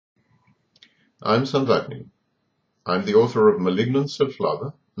I'm Sam. I'm the author of Malignant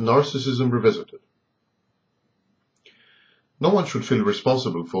Self-Love, Narcissism Revisited. No one should feel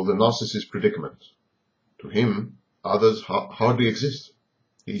responsible for the narcissist's predicament. To him, others hardly exist.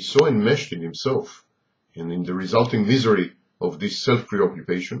 He is so enmeshed in himself and in the resulting misery of this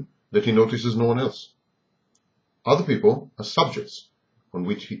self-preoccupation that he notices no one else. Other people are subjects on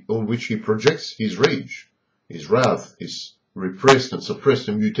which he projects his rage, his wrath, his repressed and suppressed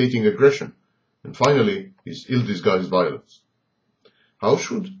and mutating aggression, and finally, his ill-disguised violence. How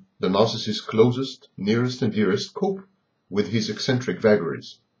should the narcissist's closest, nearest and dearest cope with his eccentric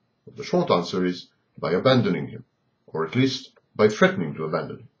vagaries? Well, the short answer is by abandoning him, or at least by threatening to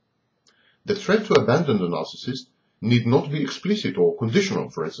abandon him. The threat to abandon the narcissist need not be explicit or conditional.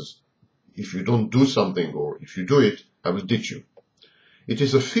 For instance, if you don't do something or if you do it, I will ditch you. It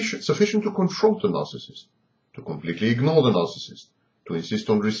is sufficient to confront the narcissist, to completely ignore the narcissist, to insist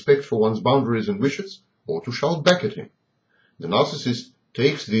on respect for one's boundaries and wishes, or to shout back at him. The narcissist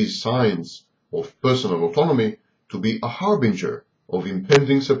takes these signs of personal autonomy to be a harbinger of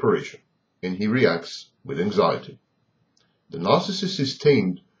impending separation, and he reacts with anxiety. The narcissist is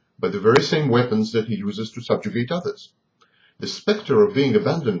tamed by the very same weapons that he uses to subjugate others. The specter of being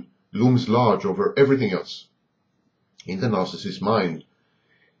abandoned looms large over everything else. In the narcissist's mind,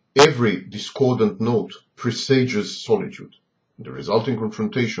 every discordant note presages solitude, the resulting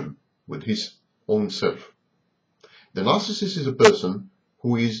confrontation with his own self. The narcissist is a person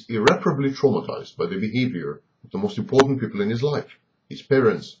who is irreparably traumatized by the behavior of the most important people in his life, his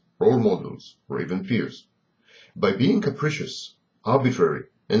parents, role models, or even peers. By being capricious, arbitrary,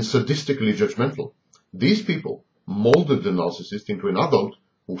 and sadistically judgmental, these people molded the narcissist into an adult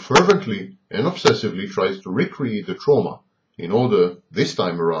who fervently and obsessively tries to recreate the trauma in order, this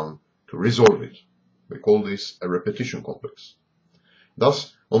time around, to resolve it. We call this a repetition complex.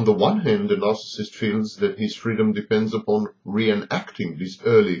 Thus, on the one hand, the narcissist feels that his freedom depends upon reenacting these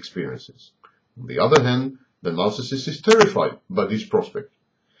early experiences. On the other hand, the narcissist is terrified by this prospect.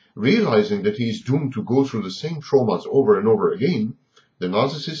 Realizing that he is doomed to go through the same traumas over and over again, the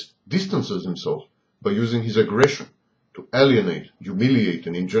narcissist distances himself by using his aggression to alienate, humiliate,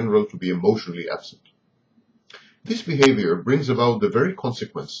 and in general to be emotionally absent. This behavior brings about the very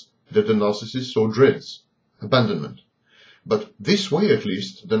consequence that the narcissist so dreads: abandonment. But this way, at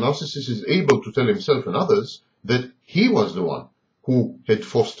least, the narcissist is able to tell himself and others that he was the one who had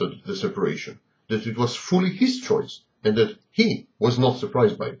fostered the separation, that it was fully his choice, and that he was not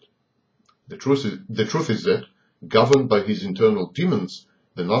surprised by it. The truth is that, governed by his internal demons,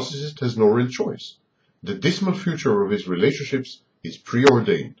 the narcissist has no real choice. The dismal future of his relationships is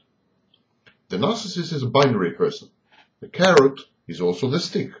preordained. The narcissist is a binary person. The carrot is also the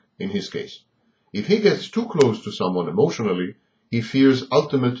stick, in his case. If he gets too close to someone emotionally, he fears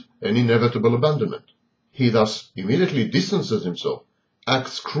ultimate and inevitable abandonment. He thus immediately distances himself,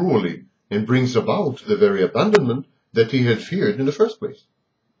 acts cruelly, and brings about the very abandonment that he had feared in the first place.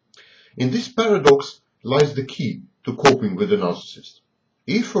 In this paradox lies the key to coping with the narcissist.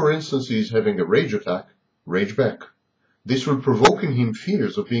 If, for instance, he is having a rage attack, rage back. This will provoke in him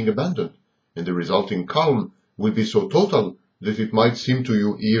fears of being abandoned, and the resulting calm will be so total that it might seem to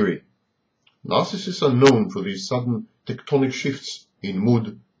you eerie. Narcissists are known for these sudden tectonic shifts in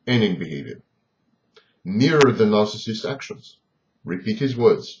mood and in behavior. Mirror the narcissist's actions. Repeat his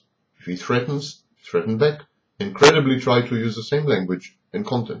words. If he threatens, threaten back, and credibly try to use the same language and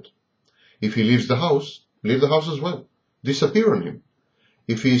content. If he leaves the house, leave the house as well. Disappear on him.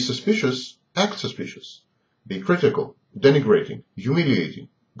 If he is suspicious, act suspicious. Be critical, denigrating, humiliating.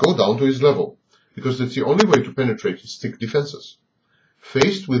 Go down to his level, because that's the only way to penetrate his thick defenses.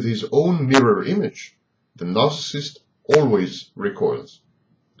 Faced with his own mirror image, the narcissist always recoils.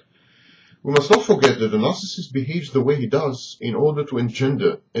 We must not forget that the narcissist behaves the way he does in order to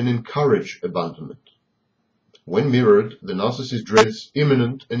engender and encourage abandonment. When mirrored, the narcissist dreads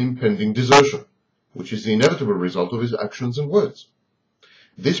imminent and impending desertion, which is the inevitable result of his actions and words.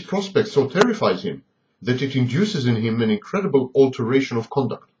 This prospect so terrifies him that it induces in him an incredible alteration of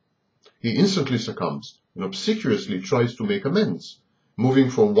conduct. He instantly succumbs and obsequiously tries to make amends,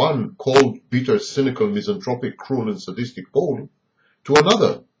 moving from one cold, bitter, cynical, misanthropic, cruel, and sadistic pole to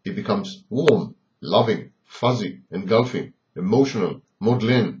another. He becomes warm, loving, fuzzy, engulfing, emotional,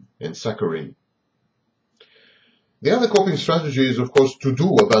 maudlin, and saccharine. The other coping strategy is, of course, to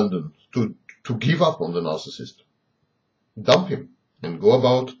abandon, to give up on the narcissist. Dump him and go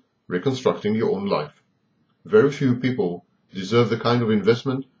about reconstructing your own life. Very few people deserve the kind of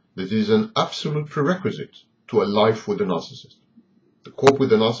investment that is an absolute prerequisite to a life with a narcissist. To cope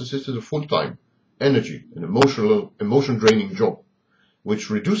with a narcissist is a full-time, energy, and emotion-draining job. which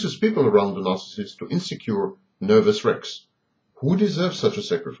reduces people around the narcissist to insecure, nervous wrecks. Who deserves such a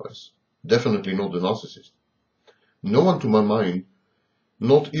sacrifice? Definitely not the narcissist. No one to my mind,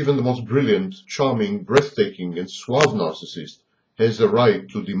 not even the most brilliant, charming, breathtaking, and suave narcissist, has the right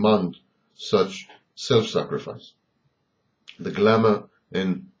to demand such self-sacrifice. The glamour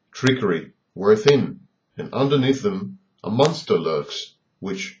and trickery wear thin, and underneath them a monster lurks,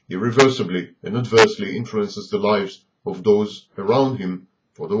 which irreversibly and adversely influences the lives of those around him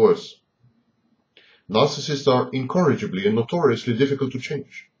for the worse. Narcissists are incorrigibly and notoriously difficult to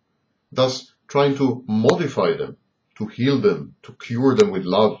change. Thus, trying to modify them, to heal them, to cure them with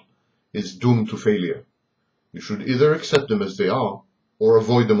love, is doomed to failure. You should either accept them as they are, or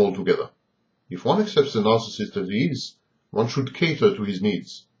avoid them altogether. If one accepts the narcissist as he is, one should cater to his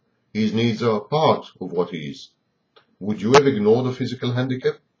needs. His needs are part of what he is. Would you have ignored a physical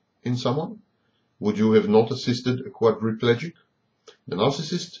handicap in someone? Would you have not assisted a quadriplegic? The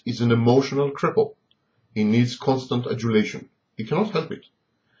narcissist is an emotional cripple. He needs constant adulation. He cannot help it.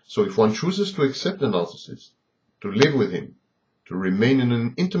 So if one chooses to accept the narcissist, to live with him, to remain in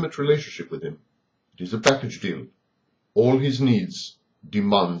an intimate relationship with him, it is a package deal. All his needs,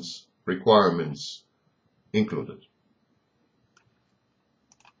 demands, requirements included.